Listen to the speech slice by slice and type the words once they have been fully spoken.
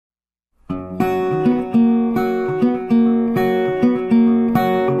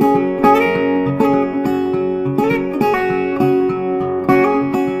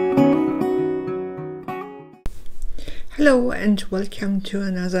Hello and welcome to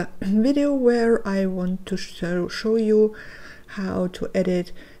another video where I want to show you how to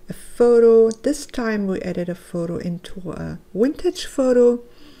edit a photo. This time we edit a photo into a vintage photo.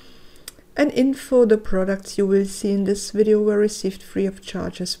 An info, the products you will see in this video were received free of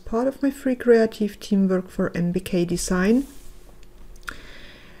charge as part of my free creative teamwork for NBK Design.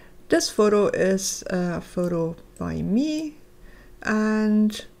 This photo is a photo by me,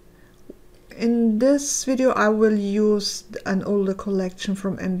 and in this video I will use an older collection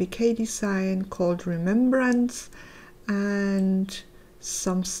from NBK Design called Remembrance and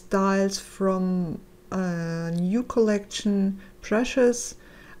some styles from a new collection, Precious.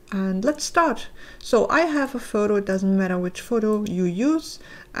 And let's start. So I have a photo. It doesn't matter which photo you use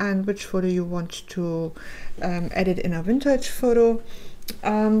and which photo you want to edit in a vintage photo.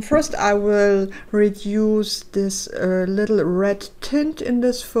 First I will reduce this little red tint in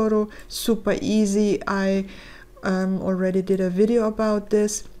this photo. Super easy. I already did a video about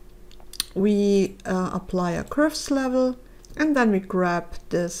this. We apply a curves level and then we grab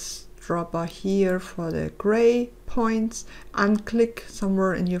this dropper here for the gray points and click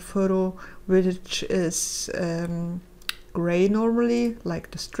somewhere in your photo which is gray normally,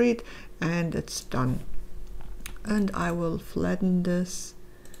 like the street, and it's done. And I will flatten this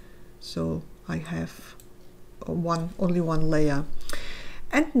so I have only one layer.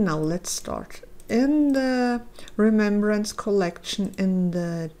 And now let's start. In the Remembrance collection, in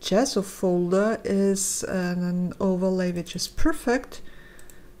the gesso folder, is an overlay which is perfect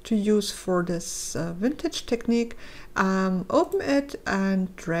to use for this vintage technique. Open it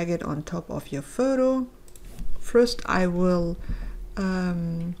and drag it on top of your photo. First I will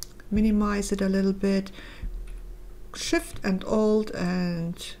minimize it a little bit. Shift and Alt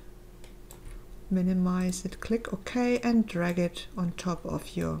and minimize it, click OK and drag it on top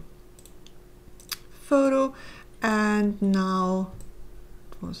of your photo. And now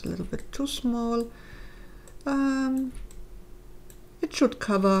it was a little bit too small. It should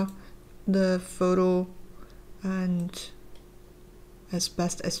cover the photo and as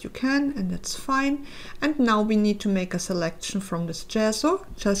best as you can, and that's fine. And now we need to make a selection from this gesso.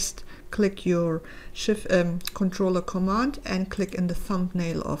 Just click your shift controller command and click in the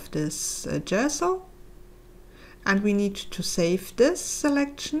thumbnail of this gesso, and we need to save this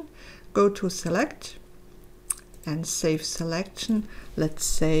selection. Go to select and save selection, let's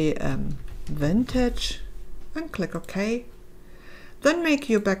say vintage, and click OK. Then make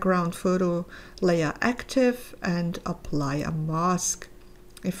your background photo layer active and apply a mask.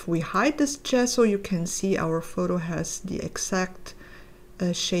 If we hide this gesso, you can see our photo has the exact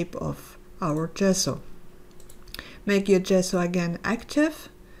shape of our gesso. Make your gesso again active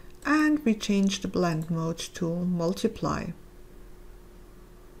and we change the blend mode to multiply.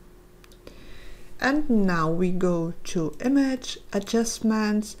 And now we go to image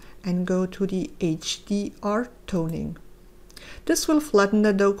adjustments and go to the HDR toning. This will flatten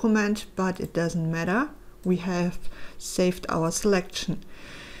the document, but it doesn't matter. We have saved our selection.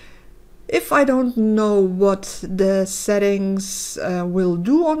 If I don't know what the settings will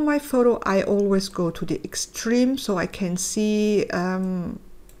do on my photo, I always go to the extreme so I can see how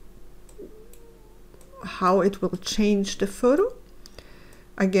it will change the photo.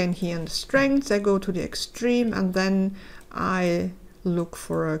 Again, here in the strengths, I go to the extreme and then I look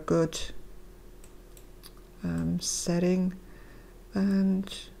for a good setting. And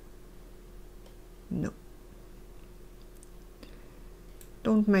no,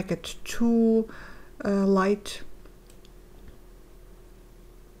 don't make it too light.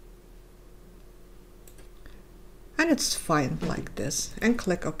 And it's fine like this, and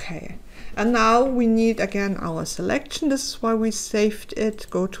click OK. And now we need again our selection. This is why we saved it.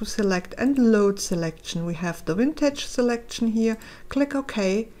 Go to select and load selection. We have the vintage selection here. Click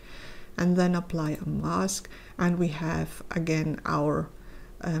OK and then apply a mask, and we have again our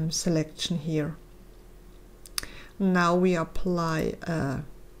selection here. Now we apply a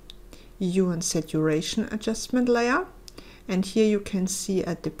hue and saturation adjustment layer, and here you can see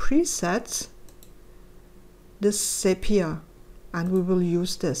at the presets this sepia, and we will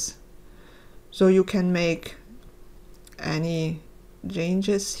use this. So you can make any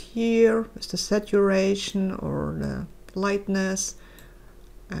changes here with the saturation or the lightness,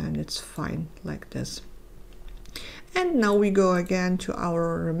 and it's fine like this. And now we go again to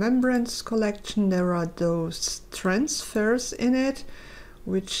our Remembrance collection. There are those transfers in it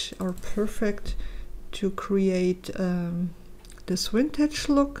which are perfect to create this vintage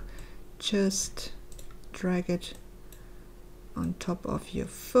look. Just drag it on top of your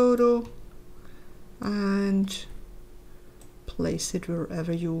photo and place it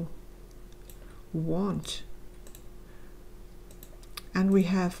wherever you want. And we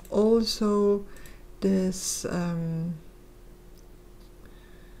have also this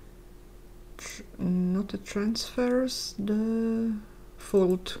not the transfers, the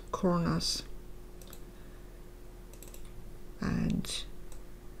fold corners, and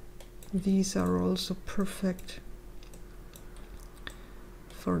these are also perfect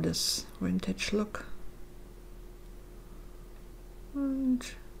for this vintage look. And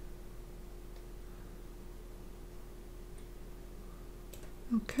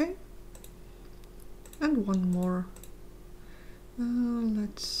okay, and one more.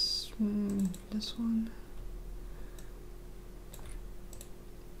 Let's this one.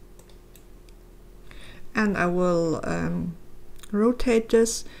 And I will rotate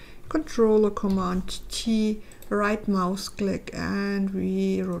this. Control or Command T, right mouse click, and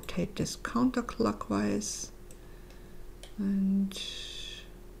we rotate this counterclockwise. And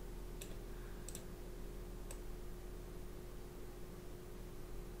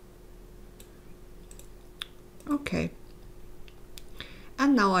okay.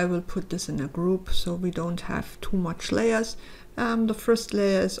 And now I will put this in a group so we don't have too much layers. The first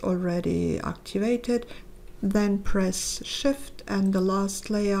layer is already activated. Then press Shift and the last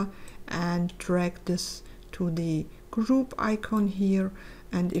layer and drag this to the group icon here.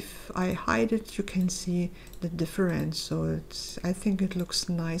 And if I hide it, you can see the difference. So I think it looks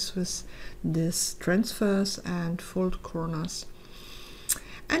nice with this transfers and fold corners.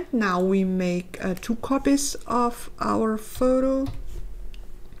 And now we make 2 copies of our photo.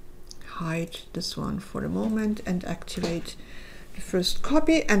 Hide this one for a moment and activate the first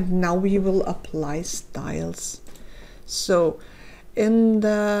copy, and now we will apply styles. So in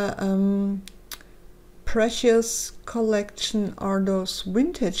the Precious collection are those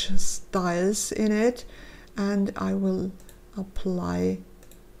vintage styles in it, and I will apply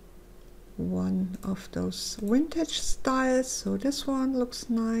one of those vintage styles. So this one looks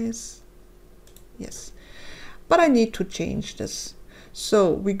nice, yes, but I need to change this.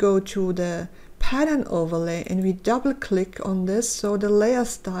 So we go to the pattern overlay and we double click on this, so the layer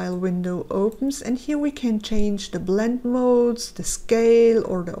style window opens, and here we can change the blend modes, the scale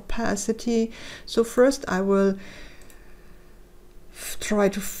or the opacity. So first I will try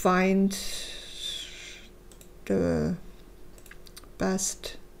to find the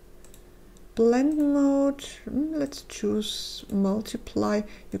best blend mode. Let's choose multiply.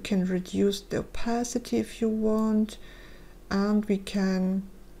 You can reduce the opacity if you want, and we can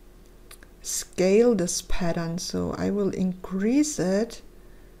scale this pattern. So I will increase it,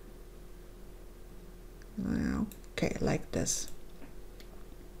 okay, like this,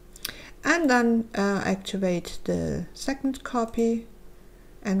 and then activate the second copy,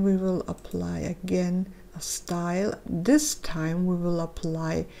 and we will apply again a style. This time we will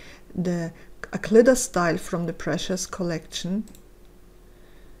apply a glitter style from the Precious collection.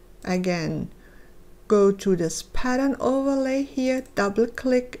 Again, go to this pattern overlay here, double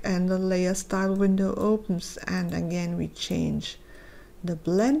click, and the layer style window opens, and again we change the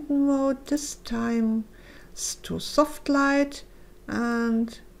blend mode, this time to soft light,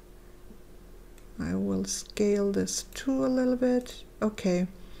 and I will scale this too a little bit. Okay,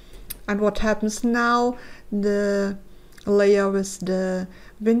 and what happens now, the layer with the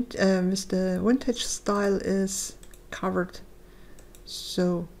vintage style is covered,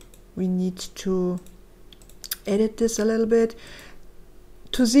 so we need to edit this a little bit.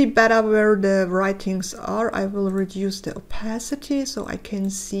 To see better where the writings are, I will reduce the opacity so I can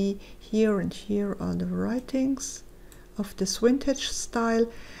see here, and here are the writings of this vintage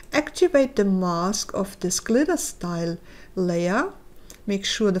style. Activate the mask of this glitter style layer. Make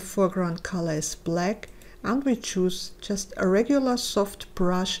sure the foreground color is black, and we choose just a regular soft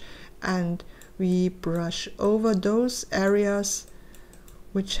brush, and we brush over those areas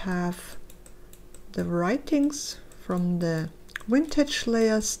which have the writings from the vintage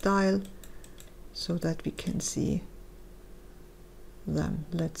layer style, so that we can see them.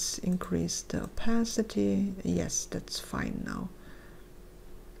 Let's increase the opacity. Yes, that's fine now.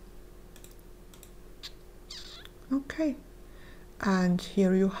 Okay, and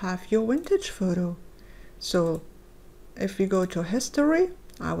here you have your vintage photo. So if we go to history,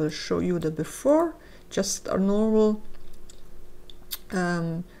 I will show you the before, just a normal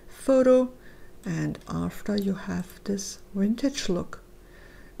photo, and after you have this vintage look.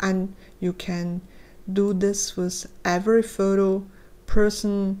 And you can do this with every photo,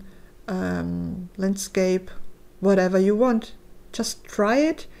 person, landscape, whatever you want. Just try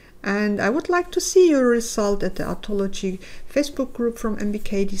it, and I would like to see your result at the Artology Facebook group from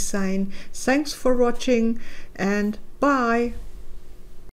NBK Design. Thanks for watching, and bye!